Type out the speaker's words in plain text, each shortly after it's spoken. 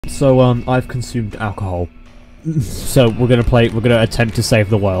So I've consumed alcohol. So we're gonna attempt to save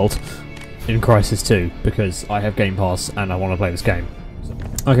the world in Crysis 2 because I have Game Pass and I want to play this game.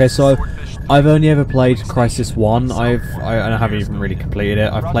 Okay, so I've only ever played Crysis 1. I haven't even really completed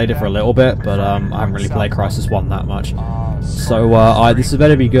it. I've played it for a little bit, but I haven't really played Crysis 1 that much. So this is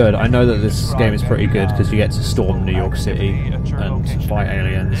better be good. I know that this game is pretty good because you get to storm New York City and fight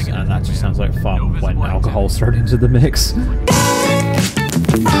aliens, and that just sounds like fun when alcohol's thrown into the mix.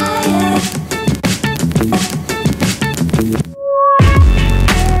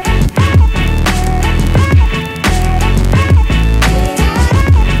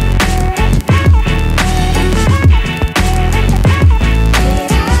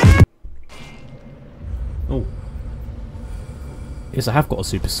 Oh. Yes, I have got a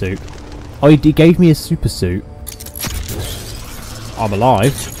super suit. Oh, he gave me a super suit. I'm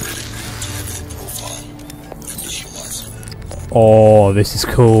alive. Oh, this is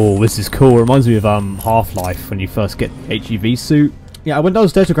cool. This is cool. It reminds me of Half-Life when you first get the HEV suit. Yeah, I went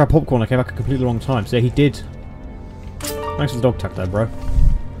downstairs to grab popcorn. I came back a completely wrong time. So yeah, he did. Thanks for the dog tag there, bro.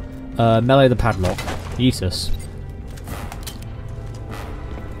 Melee the padlock. Jesus.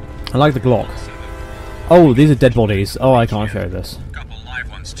 I like the Glock. Oh, these are dead bodies. Oh, I can't show this. Couple live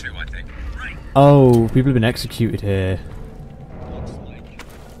ones too, I think. Oh, people have been executed here.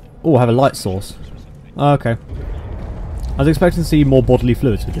 Oh, I have a light source. Oh, okay. I was expecting to see more bodily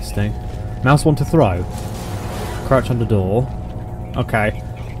fluids with this thing. Mouse one to throw. Crouch under door. Okay.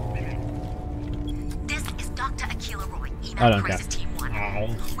 This is Dr. Akila Roy, I don't care. Crysis Team 1.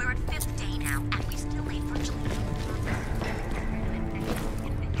 We're at 5th day now, and we still need virtually...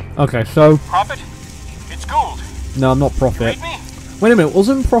 Okay, so... Prophet? It's Gould. No, I'm not Prophet. Read me? Wait a minute,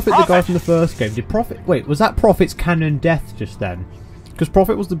 wasn't Prophet the guy Prophet! from the first game? Did Prophet... Wait, was that Prophet's canon death just then? Because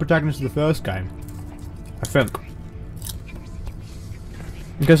Prophet was the protagonist of the first game. I think.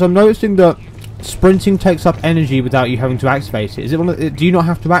 Because I'm noticing that sprinting takes up energy without you having to activate it. Is it one of the, do you not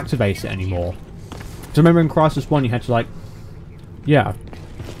have to activate it anymore? Because I remember in Crysis 1 you had to, like... Yeah.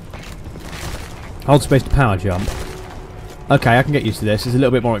 Hold space to power jump. Okay, I can get used to this. It's a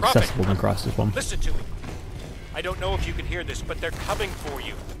little bit more accessible than Crysis 1. Listen to me. I don't know if you can hear this, but they're coming for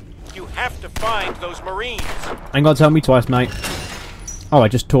you. You have to find those Marines. Ain't gotta tell me twice, mate. Oh, I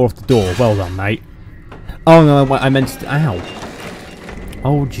just tore off the door. Well done, mate. Oh, no, I meant to... Ow.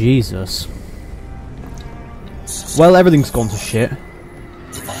 Oh, Jesus. Well, everything's gone to shit.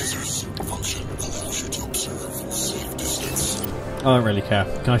 I don't really care.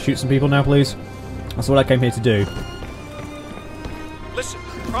 Can I shoot some people now, please? That's what I came here to do. Listen,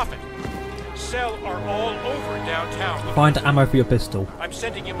 Prophet. Cell are all over downtown. Find ammo for your pistol. I'm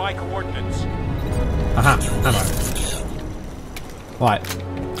sending you my coordinates. Aha, ammo. Right.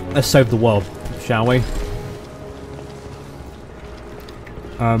 Let's save the world, shall we?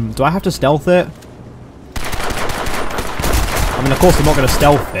 Do I have to stealth it? I mean, of course I'm not going to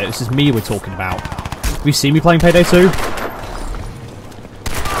stealth it. This is me we're talking about. Have you seen me playing Payday 2?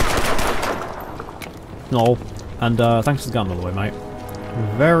 No. And, thanks for the gun, by the way, mate.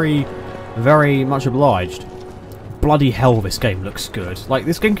 Very, very much obliged. Bloody hell, this game looks good. Like,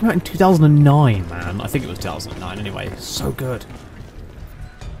 this game came out in 2009, man. I think it was 2009, anyway. It's so good.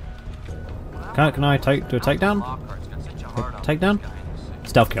 Can I do a takedown? Takedown?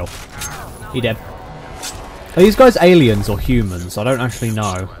 Stealth kill. He dead. Are these guys aliens or humans? I don't actually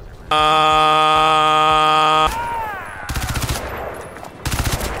know.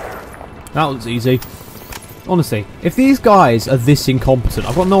 That was easy. Honestly, if these guys are this incompetent,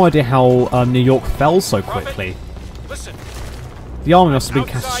 I've got no idea how New York fell so quickly. Listen. The army must have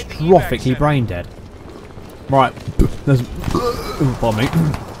been catastrophically brain dead. Right. There's... Pardon me.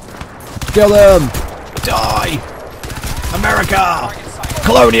 Kill them! Die! America!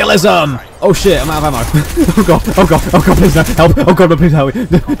 Colonialism! Oh shit, I'm out of ammo. Oh god, oh god, oh god, please no, help! Oh god, no, please help me!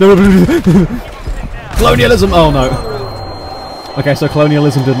 No, please. Colonialism! Oh no. Okay, so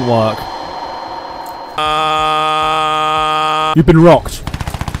colonialism didn't work. You've been rocked.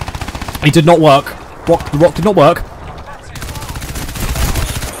 It did not work. The rock did not work.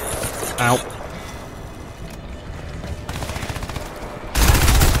 Ow.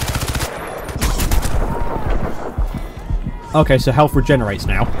 Okay, so health regenerates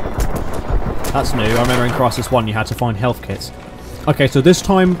now. That's new. I remember in Crysis 1 you had to find health kits. Okay, so this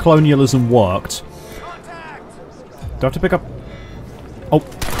time colonialism worked. Do I have to pick up... Oh.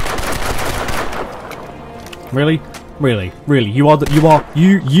 Really? Really? Really? You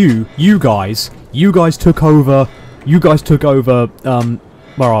guys took over...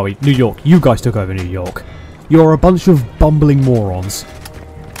 where are we? New York. You guys took over New York. You're a bunch of bumbling morons.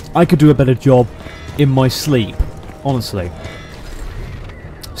 I could do a better job in my sleep. Honestly.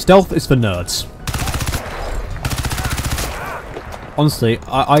 Stealth is for nerds. Honestly,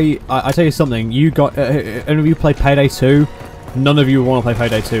 I tell you something. You got any of you play Payday 2? None of you want to play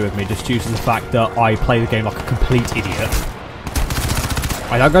Payday 2 with me, just due to the fact that I play the game like a complete idiot.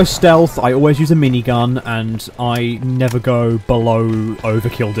 I don't go stealth. I always use a minigun, and I never go below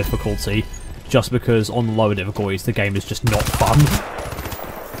overkill difficulty, just because on the lower difficulties the game is just not fun.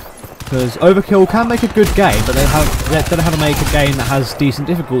 Because overkill can make a good game, but they don't know how to make a game that has decent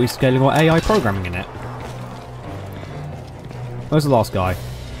difficulty scaling or AI programming in it. Where's the last guy?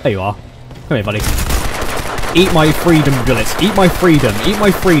 There you are. Come here, buddy. Eat my freedom bullets. Eat my freedom. Eat my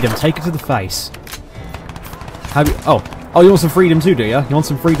freedom. Take it to the face. Have you? Oh, you want some freedom too, do you? You want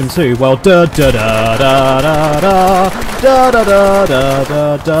some freedom too? Well, da da da da da da da da da da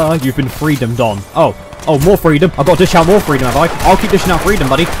da da. You've been freedomed on. Oh, more freedom. I've got to dish out more freedom, have I? I'll keep dishing out freedom,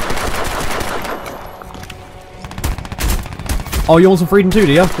 buddy. Oh, you want some freedom too,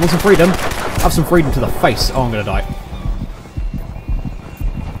 do you? You want some freedom? Have some freedom to the face. Oh, I'm gonna die.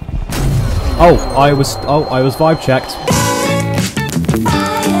 I was vibe checked.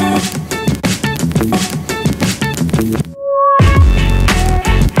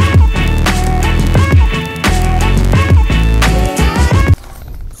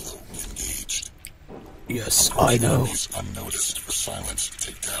 Yes, I know. Unnoticed for silence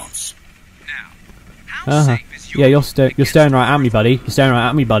takedowns. Yeah, you're staring right at me, buddy. You're staring right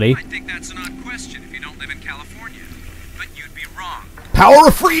at me, buddy. I think that's an odd question if you don't live in California, but you'd be wrong. Power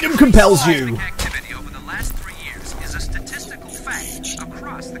of freedom compels you. Activity over the last 3 years is a statistical fact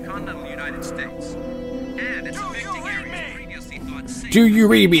across the continental United States, and it's affecting areas previously thought safe. Do you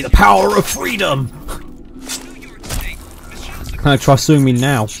read me? The power of freedom. New York State. Try suing me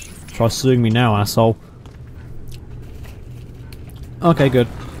now. Try suing me now, asshole. Okay, good.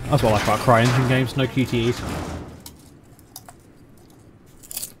 That's what I like about CryEngine games. No QTEs.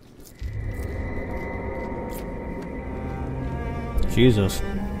 Jesus.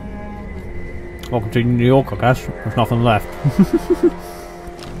 Welcome to New York, I guess. There's nothing left.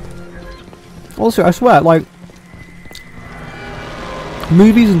 Also, I swear, like,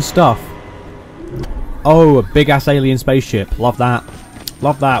 movies and stuff. Oh, a big-ass alien spaceship. Love that.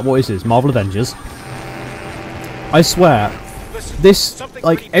 Love that. What is this? Marvel Avengers? I swear, this,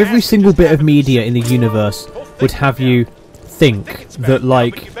 like, every single bit of media in the universe would have you think that,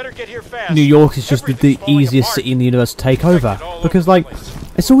 like, New York is just the easiest city in the universe to take over. Because, like,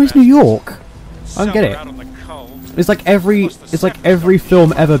 it's always New York. I don't get it. It's like every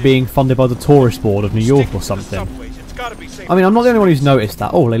film ever being funded by the tourist board of New York or something. I mean, I'm not the only one who's noticed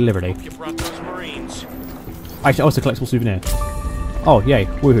that. Oh, Lady Liberty. Actually, oh, it's a collectible souvenir. Oh, yay.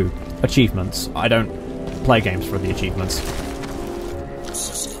 Woohoo. Achievements. I don't play games for the achievements.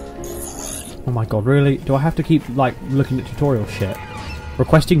 Oh my god, really? Do I have to keep, like, looking at tutorial shit?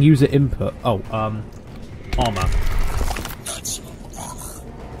 Requesting user input. Oh, armor. Maximum armor.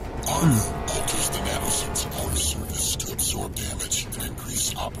 Armor alters the nanosuit's outer surface to absorb damage and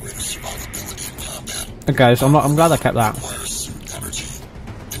increase operator survivability in combat. Okay, so I'm glad I kept that. Requires suit energy.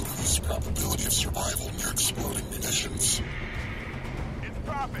 Increase probability of survival near exploding munitions. It's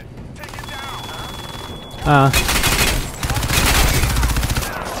profit. Take it down.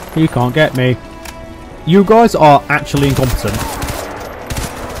 You can't get me. You guys are actually incompetent.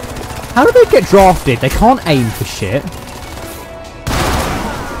 How do they get drafted? They can't aim for shit.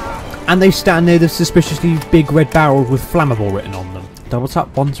 And they stand near the suspiciously big red barrel with flammable written on them. Double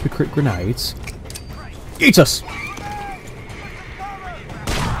tap once with crit grenades. Eat us!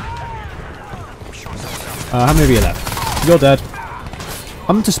 How many of you are left? You're dead.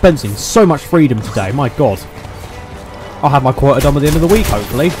 I'm dispensing so much freedom today, my god. I'll have my quota done by the end of the week,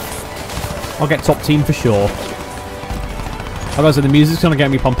 hopefully. I'll get top team for sure. Like I said, the music's kind of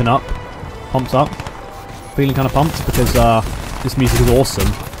getting me pumped up. Feeling kind of pumped because this music is awesome.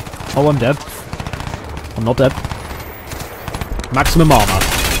 Oh, I'm dead. I'm not dead. Maximum armor.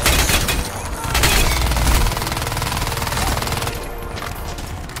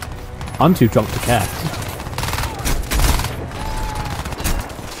 I'm too drunk to care.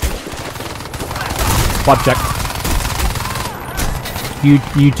 Vibe check.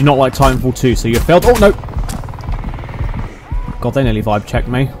 You do not like Titanfall 2, so you failed. Oh no! God, they nearly vibe checked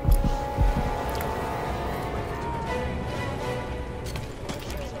me.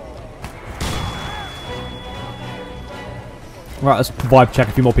 Right, let's vibe check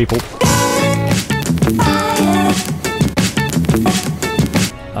a few more people.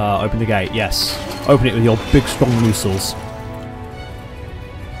 Open the gate, yes. Open it with your big strong muscles.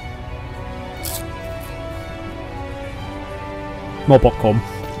 More popcorn.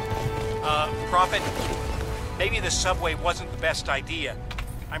 Prophet, maybe the subway wasn't the best idea.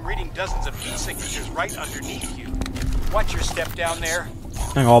 I'm reading dozens of heat signatures right underneath you. Watch your step down there.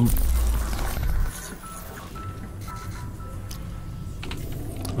 Hang on.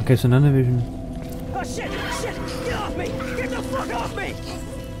 Okay, so nanovision. Oh shit! Shit! Get off me! Get the fuck off me!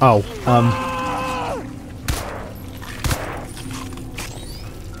 Oh,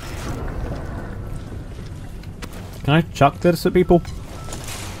 Can I chuck this at people?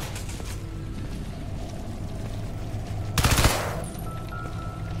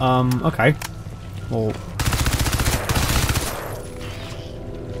 Okay. Well...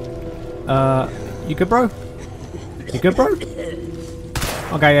 You good, bro? You good, bro?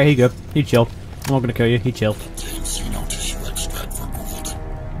 Okay, yeah, he good. He chill. I'm not gonna kill you, he chill.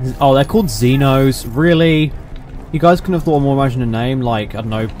 Oh, they're called Xenos. Really? You guys couldn't have thought of a more imagined name, like, I don't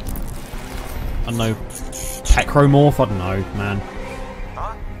know, Pecromorph? I don't know, man.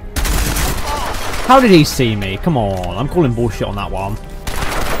 How did he see me? Come on, I'm calling bullshit on that one.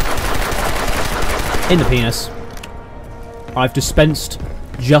 In the penis. I've dispensed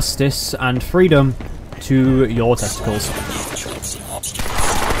justice and freedom to your testicles.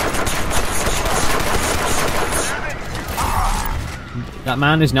 That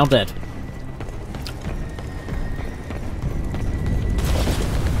man is now dead.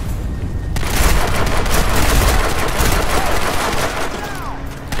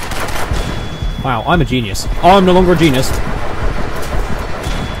 Wow, I'm a genius. Oh, I'm no longer a genius.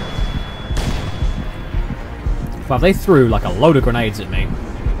 Wow, they threw like a load of grenades at me.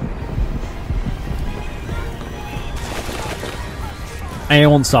 Hey, who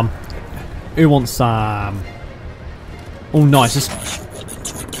wants some? Who wants some? Oh, nice.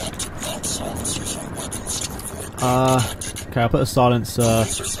 Okay, I'll put a silencer.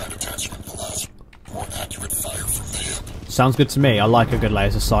 Sounds good to me. I like a good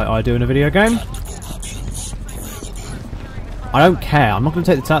laser sight I do in a video game. I don't care. I'm not going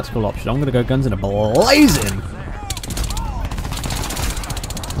to take the tactical option. I'm going to go guns in a blazing.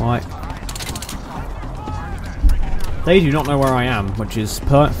 Right. They do not know where I am, which is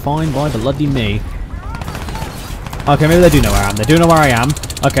fine by bloody me. Okay, maybe they do know where I am. They do know where I am.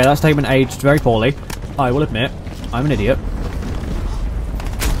 Okay, that statement aged very poorly. I will admit, I'm an idiot.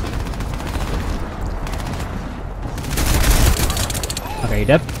 Okay, you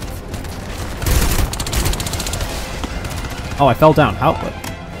dead? Oh, I fell down. How?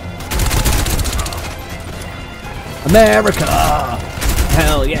 America!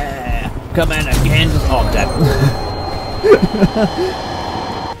 Hell yeah! Come in again! Oh, I'm dead.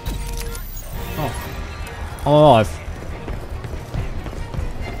 Oh. I'm alive.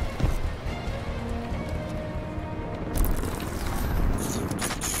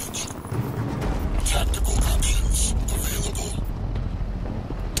 Tactical options available.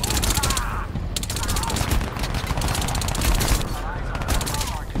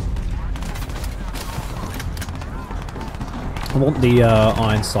 I want the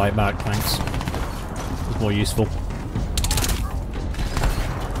iron sight back, thanks. It's more useful.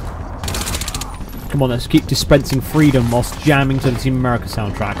 Come on, let's keep dispensing freedom whilst jamming to the Team America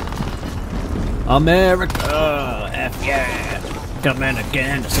soundtrack. America! F yeah! Come in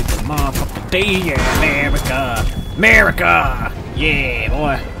again to see the motherfucking D, yeah, America! America! Yeah,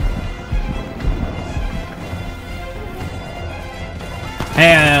 boy!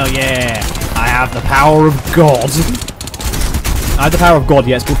 Hell yeah! I have the power of God! I have the power of God,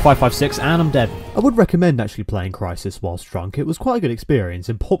 yeah, it's called 556, and I'm dead. I would recommend actually playing Crysis whilst drunk. It was quite a good experience,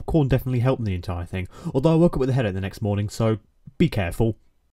 and popcorn definitely helped the entire thing. Although I woke up with a headache the next morning, so be careful.